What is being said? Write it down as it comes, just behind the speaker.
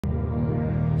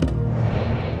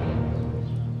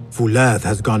Fulath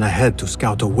has gone ahead to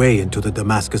scout a way into the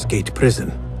Damascus Gate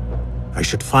prison. I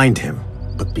should find him,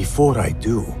 but before I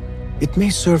do, it may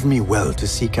serve me well to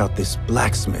seek out this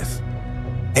blacksmith.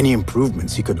 Any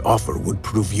improvements he could offer would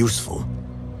prove useful.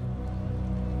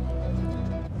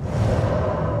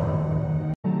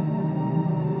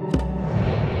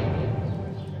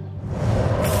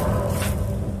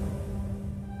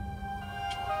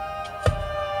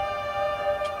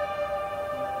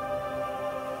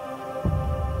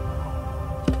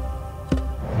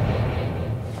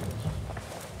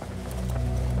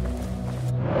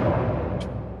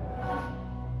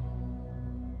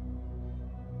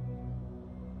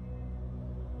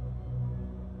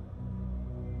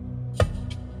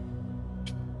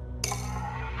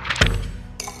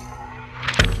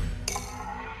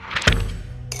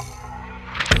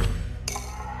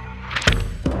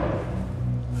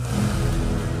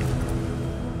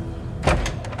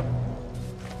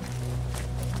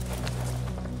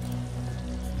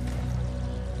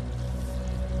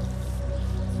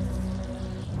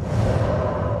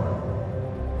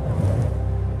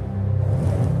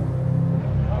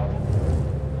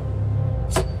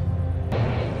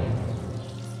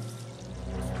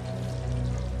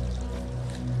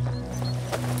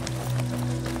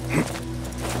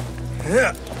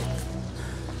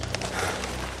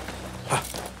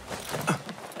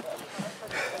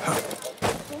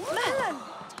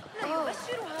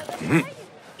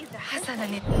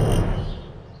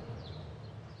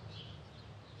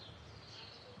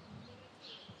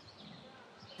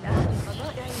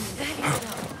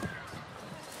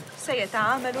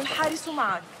 سيتعامل الحارس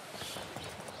معك.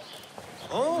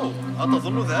 أوه،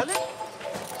 أتظن ذلك؟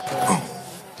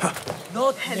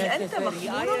 هل أنت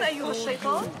مخمور أيها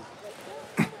الشيطان؟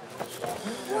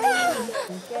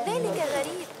 ذلك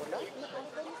غريب.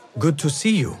 Good to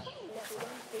see you.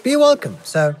 Be welcome,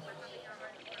 sir.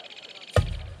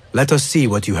 Let us see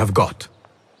what you have got.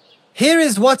 Here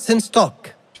is what's in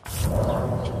stock.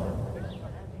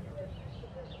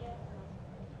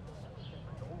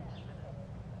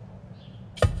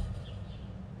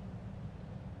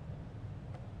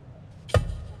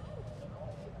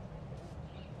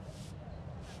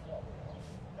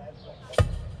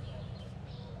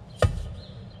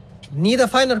 Need a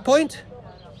finer point?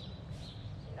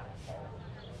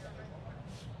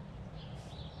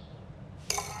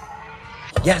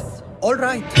 Yes, all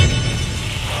right.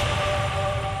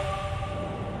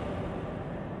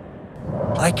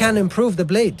 I can improve the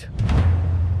blade.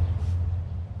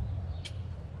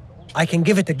 I can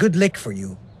give it a good lick for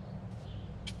you.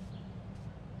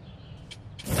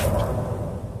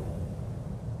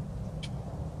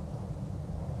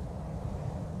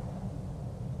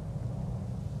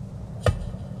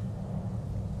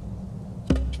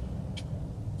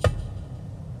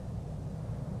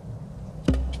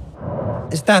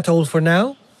 Is that all for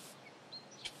now?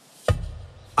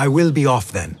 I will be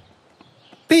off then.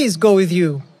 Peace go with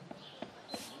you.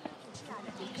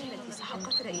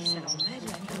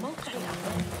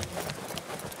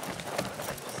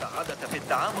 السعادة في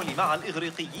التعامل مع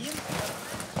الإغريقيين؟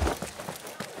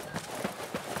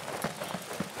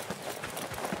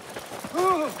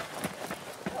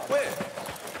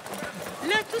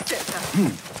 لا تسرع.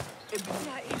 ابن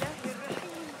إله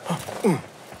الرحيم.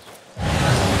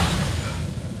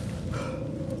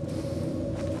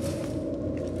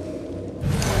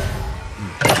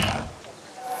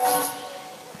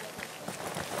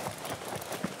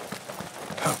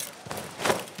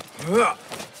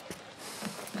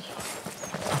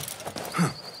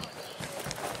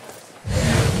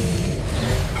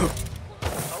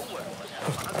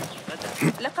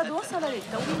 لقد وصل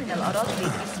للتو من الأراضي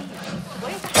الإدريسية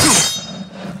ويتحدث.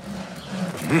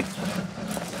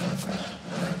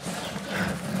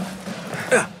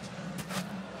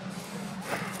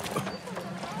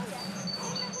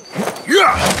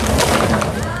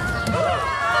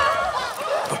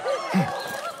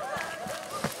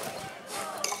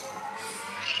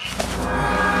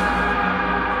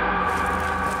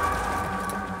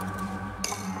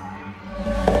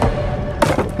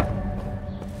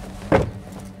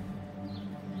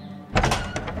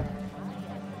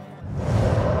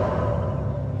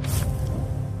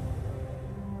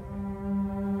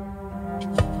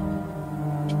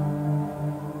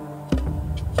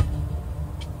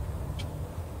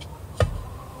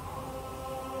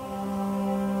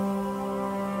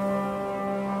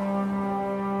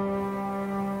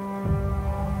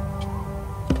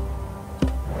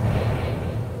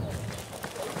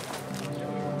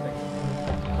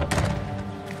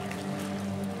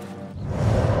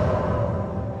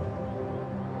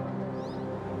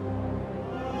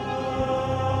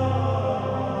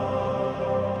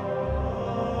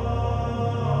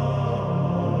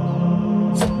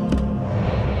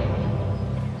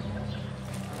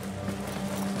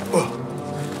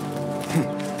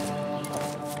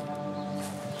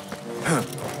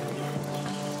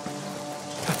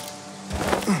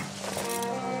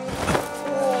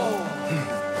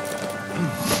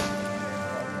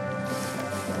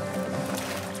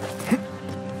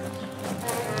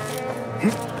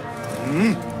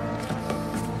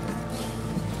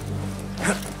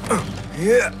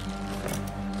 Yeah.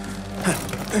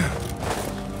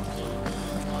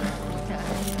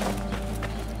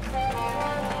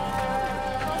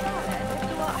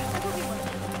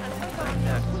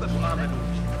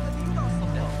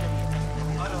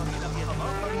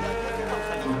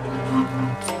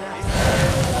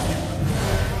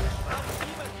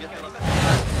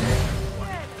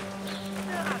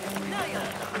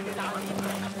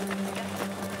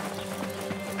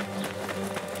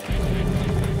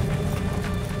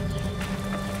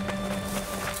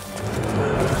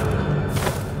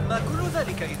 ما كل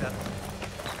ذلك إذا؟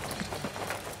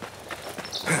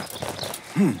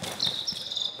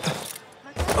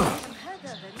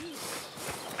 هذا غريب.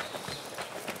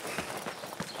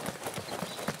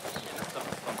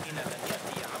 قسطنطين لن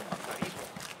يأتي عما قريب،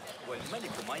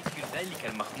 والملك مايكل ذلك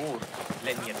المخمور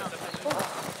لن يتدخل.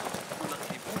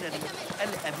 يطلبونني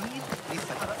الأمين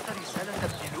لسقرأت رسالة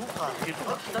ابن لوقا في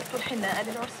القرب. أحضرت الحناء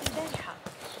للعرس البارحة.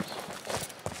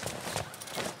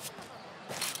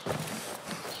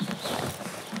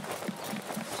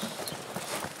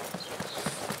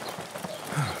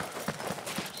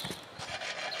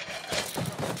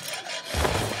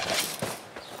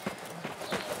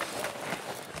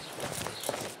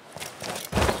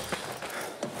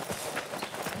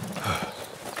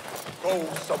 Go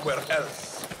somewhere else.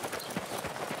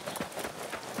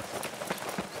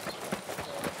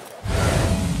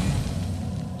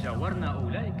 جاورنا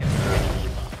أولئك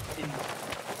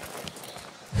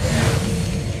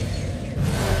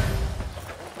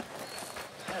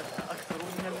هذا أكثر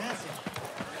من اللازم.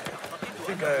 I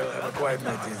think I'll have a quiet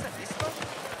night in.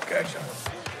 Catch up.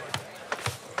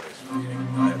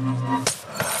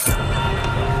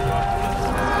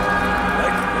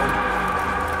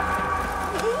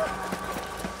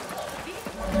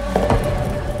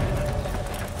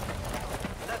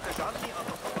 لا تجعلني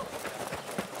أتطرف.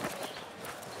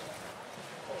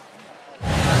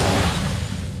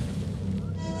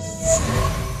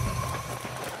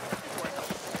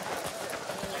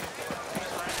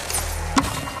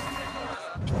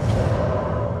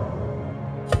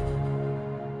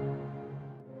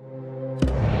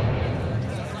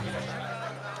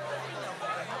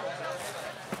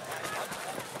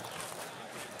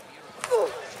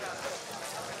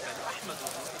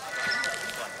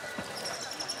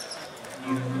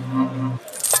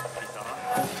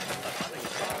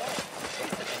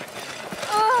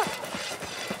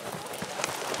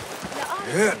 لا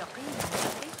أعرف يقينا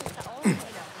كيف سأعود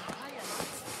إلى بقايا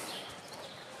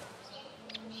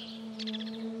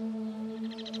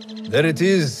There it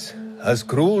is, as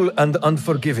cruel and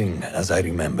unforgiving as I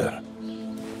remember.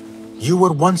 You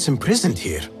were once imprisoned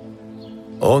here.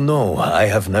 Oh no, I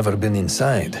have never been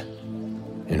inside.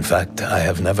 In fact, I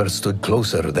have never stood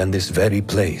closer than this very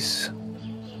place.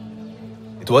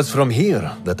 It was from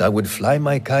here that I would fly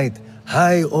my kite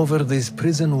high over these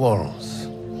prison walls.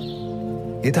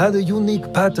 It had a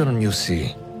unique pattern, you see.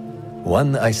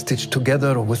 One I stitched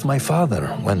together with my father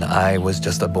when I was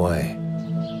just a boy.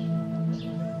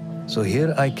 So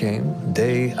here I came,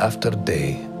 day after day,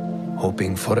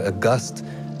 hoping for a gust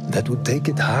that would take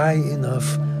it high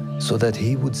enough so that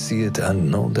he would see it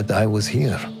and know that I was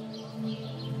here.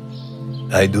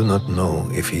 I do not know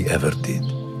if he ever did.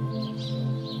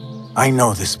 I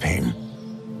know this pain,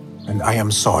 and I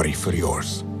am sorry for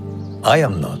yours. I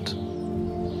am not.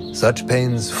 Such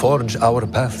pains forge our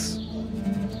paths,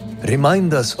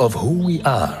 remind us of who we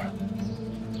are,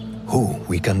 who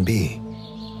we can be.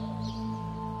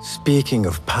 Speaking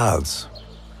of paths,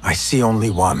 I see only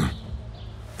one,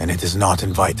 and it is not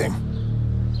inviting.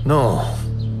 No,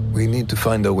 we need to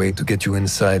find a way to get you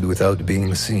inside without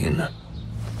being seen.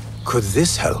 Could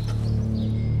this help?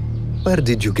 Where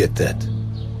did you get that?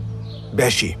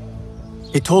 Beshi.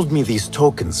 He told me these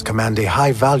tokens command a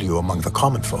high value among the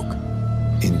common folk.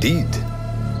 Indeed.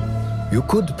 You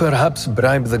could perhaps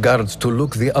bribe the guards to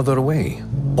look the other way,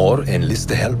 or enlist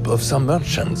the help of some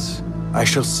merchants. I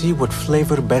shall see what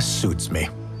flavor best suits me.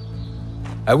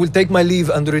 I will take my leave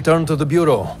and return to the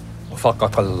bureau.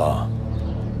 Wafaqakallah.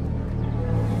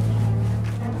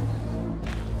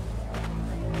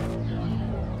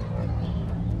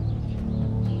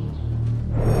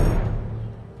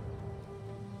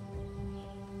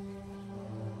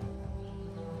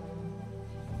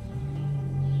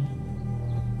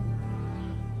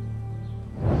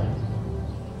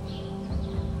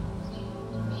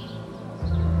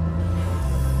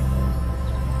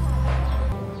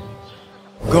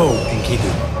 Go,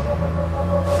 Enkidu.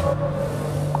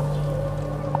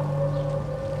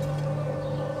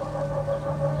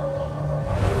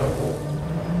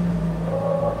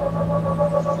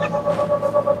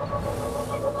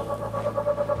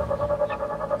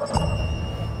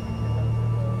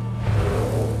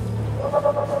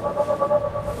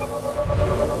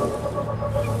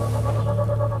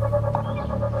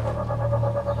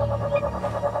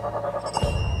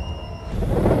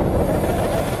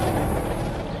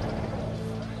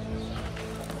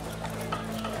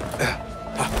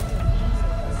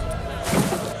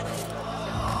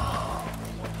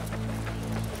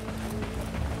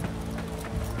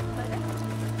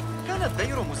 كان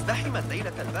الدير مزدحما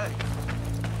ليلة البارحة.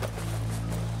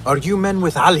 Are you men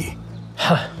with Ali?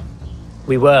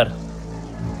 We were.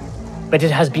 But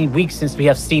it has been weeks since we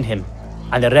have seen him,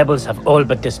 and the rebels have all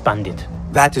but disbanded.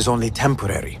 That is only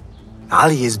temporary.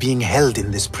 Ali is being held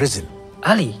in this prison.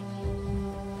 Ali?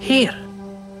 Here?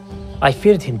 I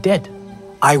feared him dead.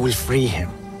 I will free him,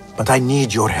 but I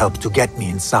need your help to get me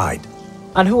inside.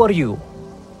 And who are you?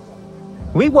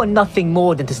 We want nothing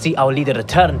more than to see our leader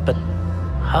return, but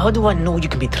how do I know you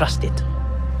can be trusted?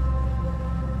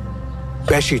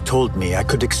 Beshi told me I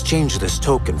could exchange this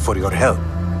token for your help.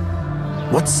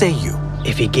 What say you?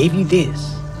 If he gave you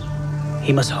this,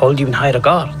 he must hold you in high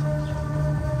regard.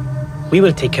 We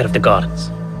will take care of the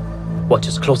guards. Watch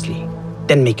us closely,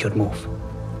 then make your move.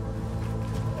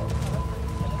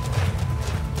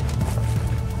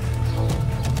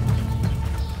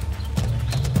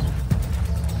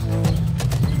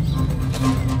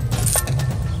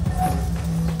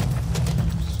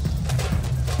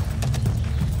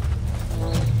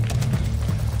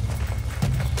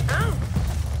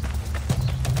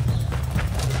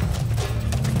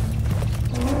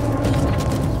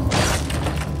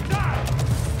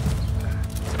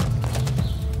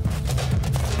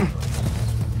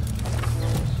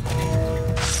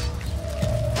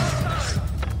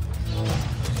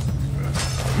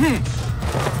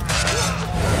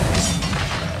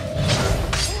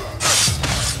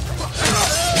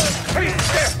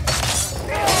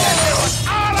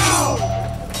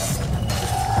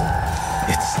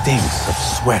 It stinks of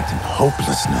sweat and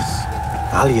hopelessness.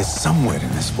 Ali is somewhere in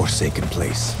this forsaken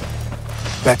place.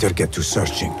 Better get to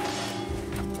searching.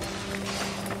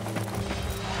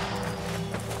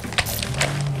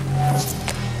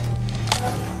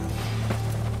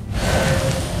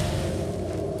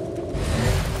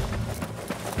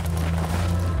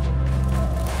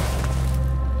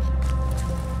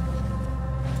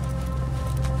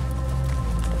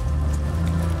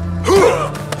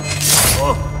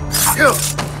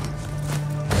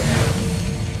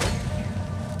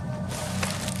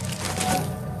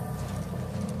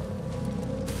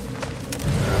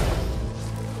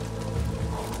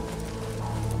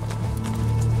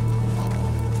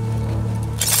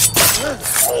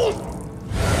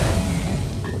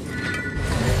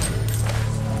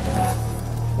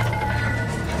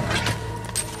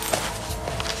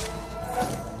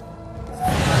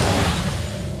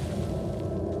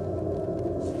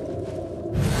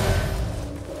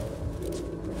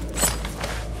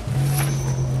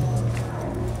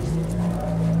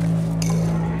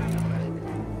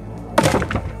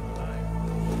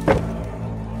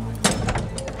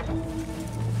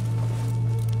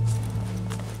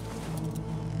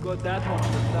 Got that one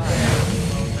on the side.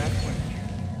 That one.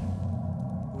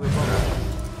 We're wrong.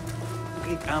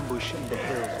 Big ambush in the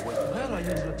hills. Where are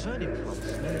you returning from,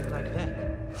 smelling like that?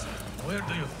 Where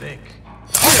do you think?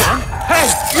 Hey!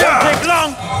 Don't take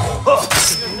long!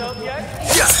 Only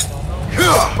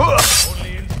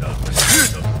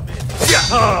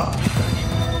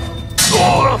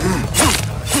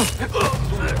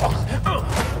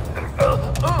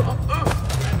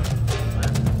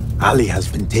Ali has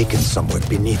been taken somewhere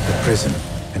beneath the prison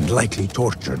and likely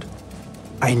tortured.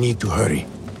 I need to hurry.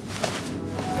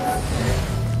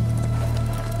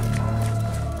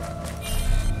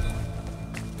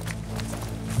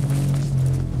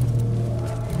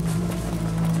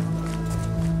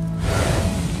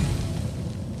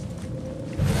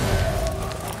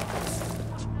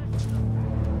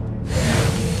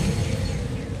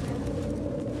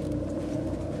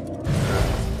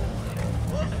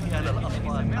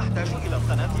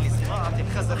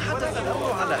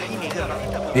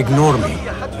 Ignore me.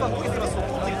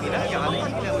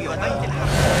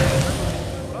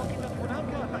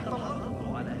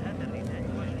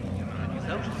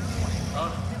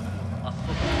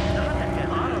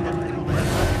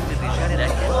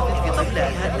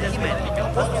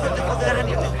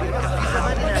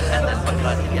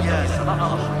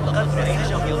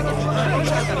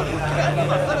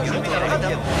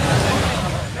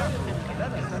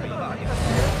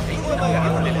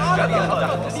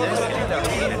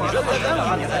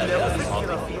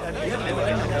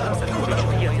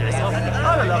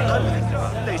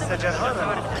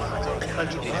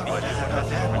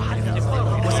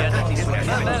 وستأتي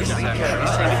سلطان أمريكا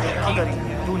رسالة القدر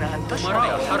دون أن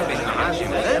تشعر. حرب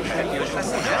الأعاجم ما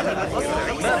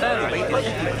بال بيت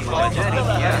الحكمة ومجاري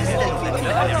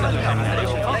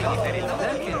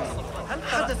لكن هل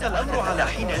حدث الأمر على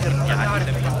حين الارتياح؟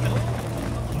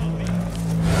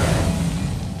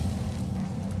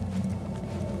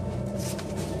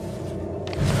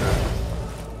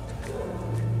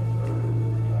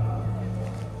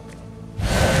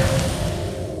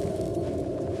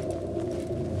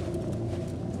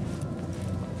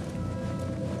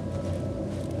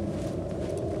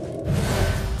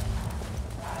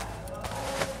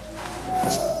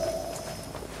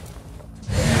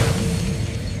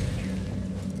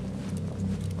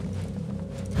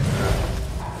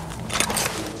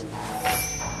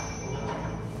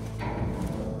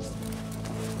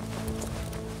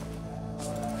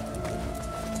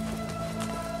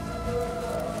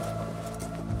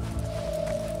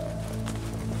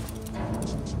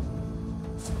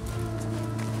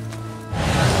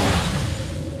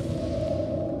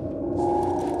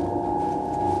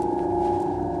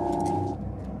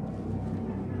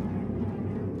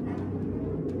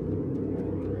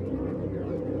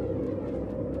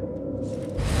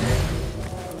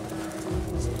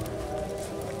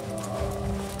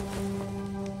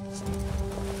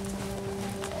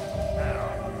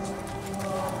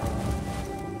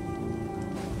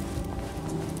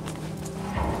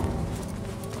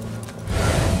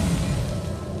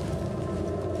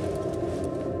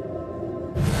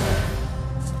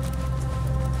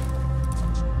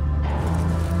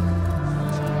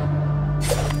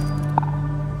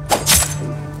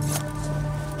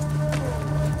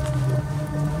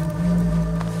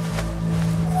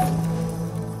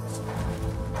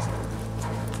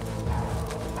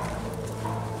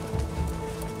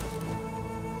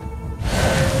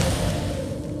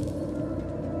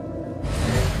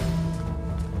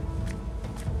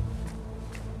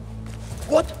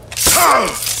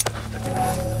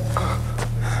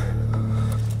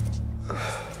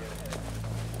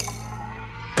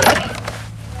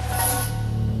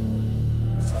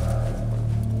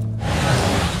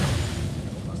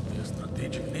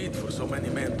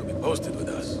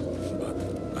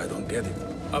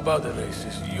 About the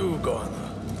races, you go on. I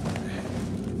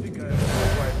think I was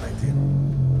quite 19.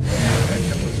 Catch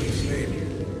up with some sleep.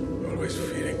 Always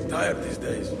feeling tired these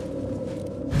days.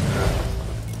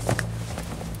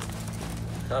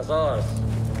 Khazars.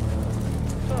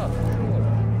 Sure.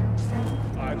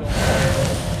 I don't know.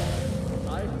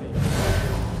 I think.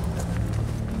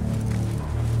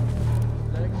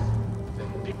 Legs, then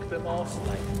pick them off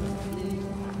like the flea.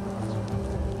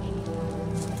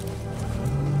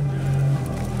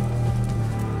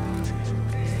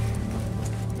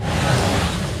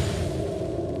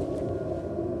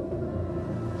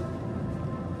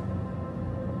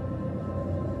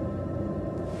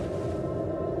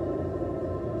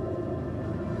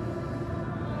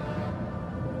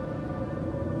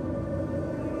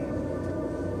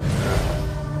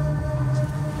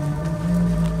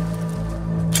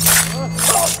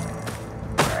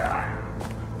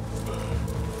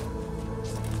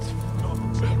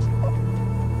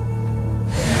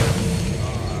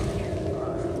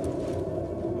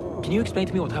 Can you explain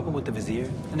to me what happened with the Vizier?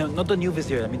 No, not the new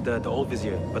Vizier, I mean the old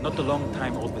Vizier, but not the long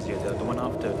time old Vizier, the one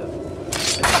after the...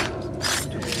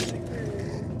 Too confusing.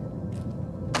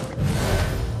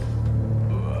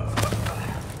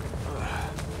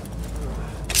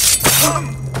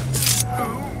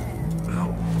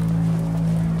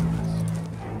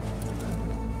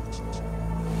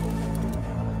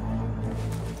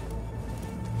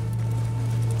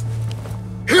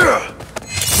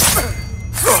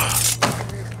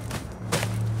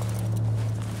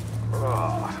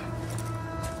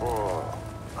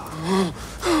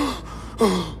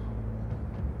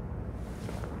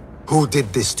 Who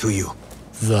did this to you?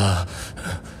 The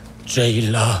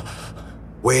jailer.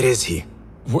 Where is he?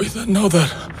 With another.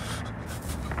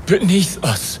 Beneath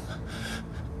us.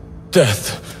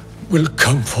 Death will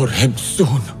come for him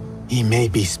soon. He may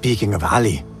be speaking of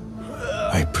Ali.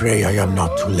 I pray I am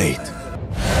not too late.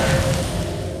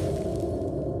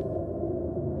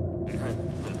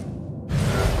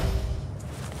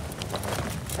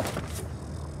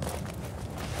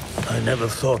 I never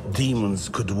thought demons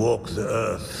could walk the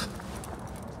earth.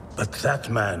 But that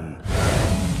man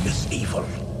is evil.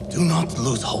 Do not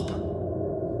lose hope.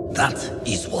 That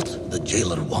is what the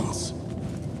jailer wants.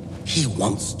 He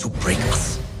wants to break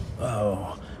us.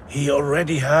 Oh, he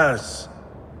already has.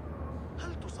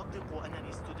 هل تصدق أنني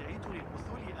استدعيت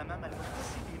للمثول أمام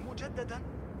المحتسب مجددا؟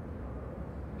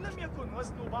 لم يكن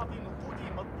وزن بعض نقودي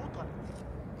مضبوطا.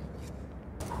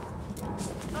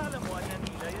 أعلم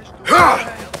أنني لا يجدر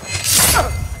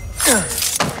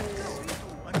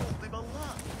أن يغضب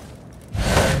الله.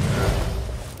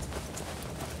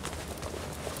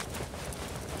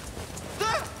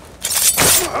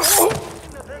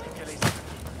 إن ذلك ليس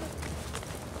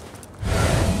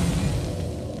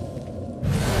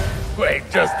Great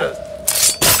justice.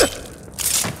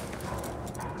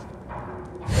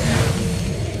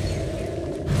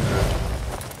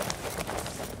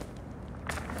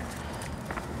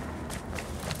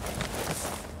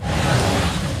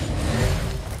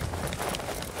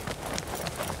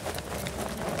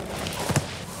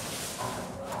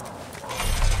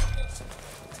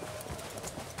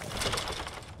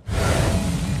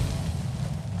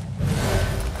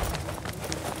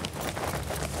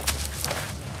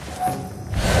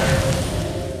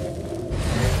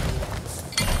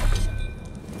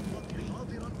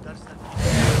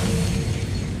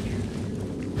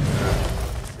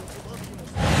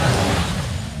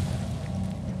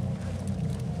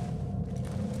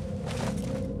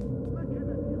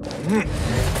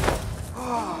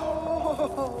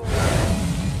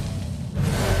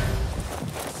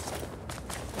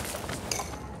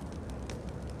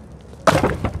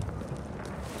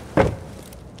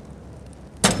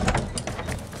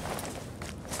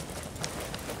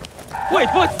 Wait,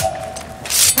 what?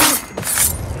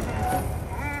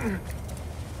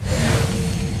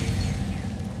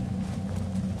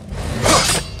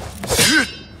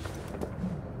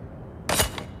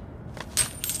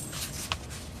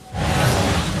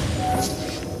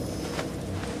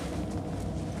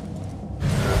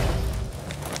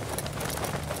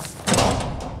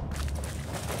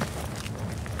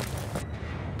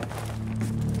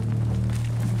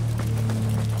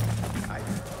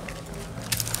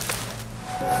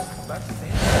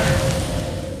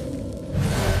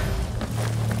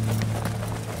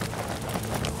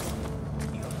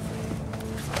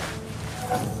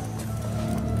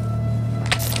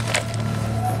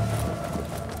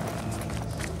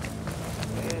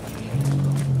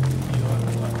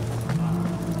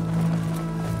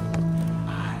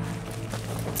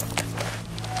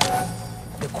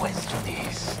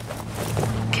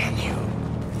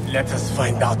 Let us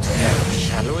find out together,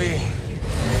 shall we?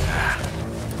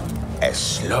 A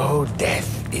slow death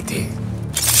it is.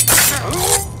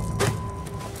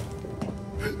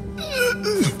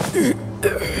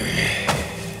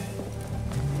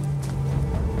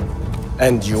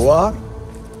 And you are?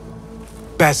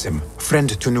 Basim, friend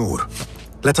to Noor.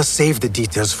 Let us save the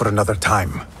details for another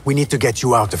time. We need to get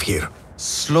you out of here.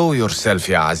 Slow yourself,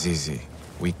 ya Azizi.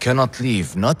 We cannot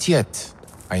leave, not yet.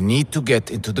 I need to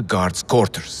get into the guards'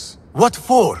 quarters. What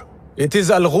for? It is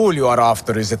Al Ghul you are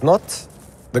after, is it not?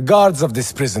 The guards of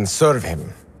this prison serve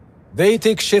him. They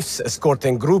take shifts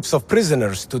escorting groups of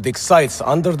prisoners to dig sites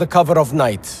under the cover of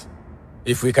night.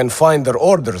 If we can find their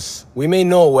orders, we may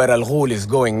know where Al Ghul is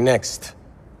going next.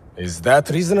 Is that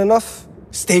reason enough?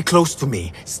 Stay close to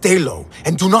me, stay low,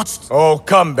 and do not... Oh,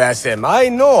 come, Basim. I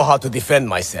know how to defend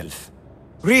myself.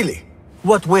 Really?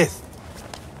 What with?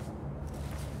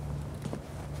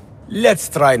 Let's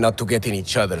try not to get in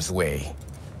each other's way.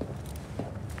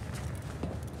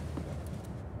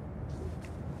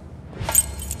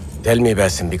 Tell me,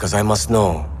 Basim, because I must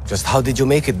know. Just how did you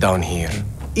make it down here?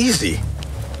 Easy.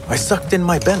 I sucked in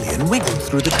my belly and wiggled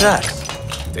through the cracks.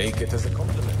 Take it as a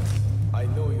compliment. I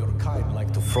know your kind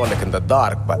like to frolic in the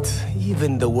dark, but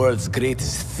even the world's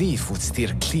greatest thief would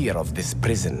steer clear of this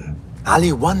prison.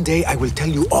 Ali, one day I will tell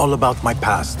you all about my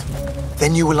past.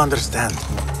 Then you will understand.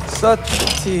 Such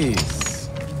it is.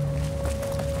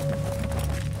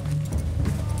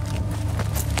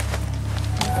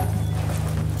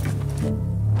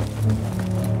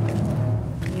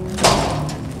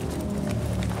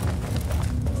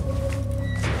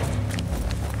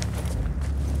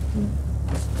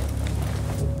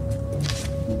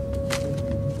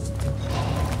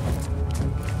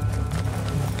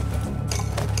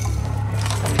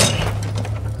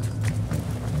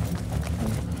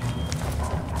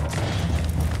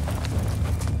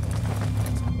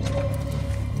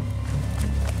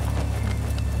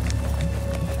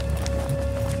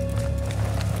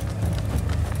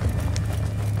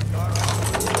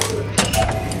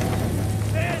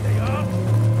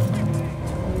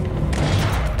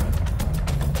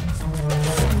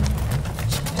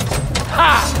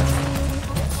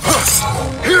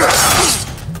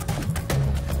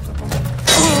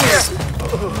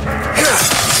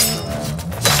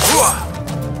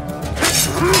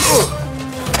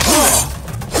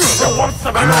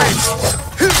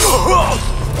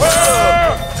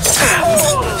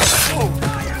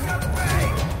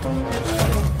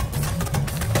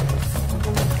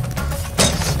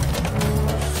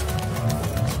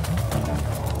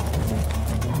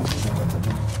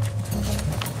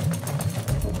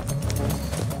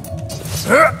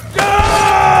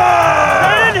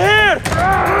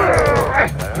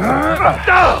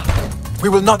 We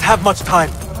will not have much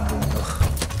time.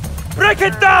 Break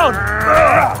it down!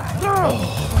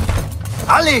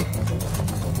 Ali!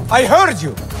 I heard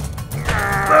you!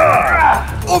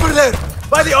 Over there!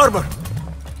 By the armor!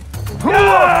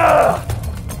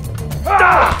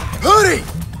 Hurry!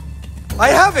 I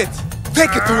have it!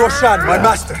 Take it to Roshan, my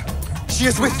master. She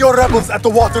is with your rebels at the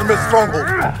watermill stronghold.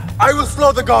 I will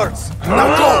slow the guards.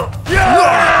 Now go!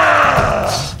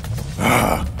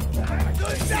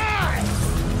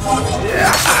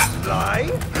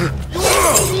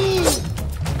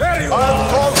 There you are!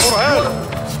 Call for help!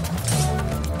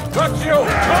 Got you!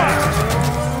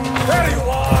 There you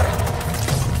are!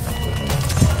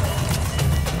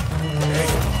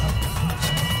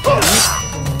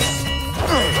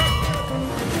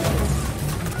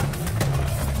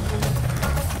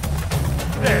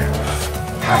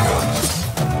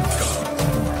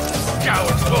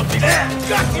 Cowards won't be there!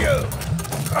 Got you!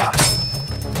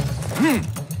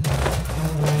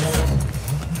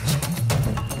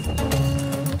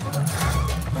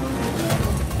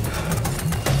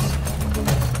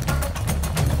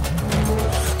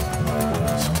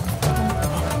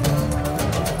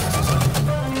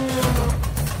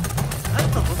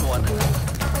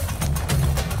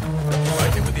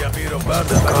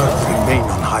 The guards remain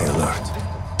on high alert.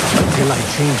 Until I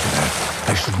change that,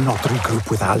 I should not regroup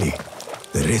with Ali.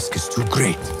 The risk is too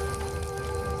great.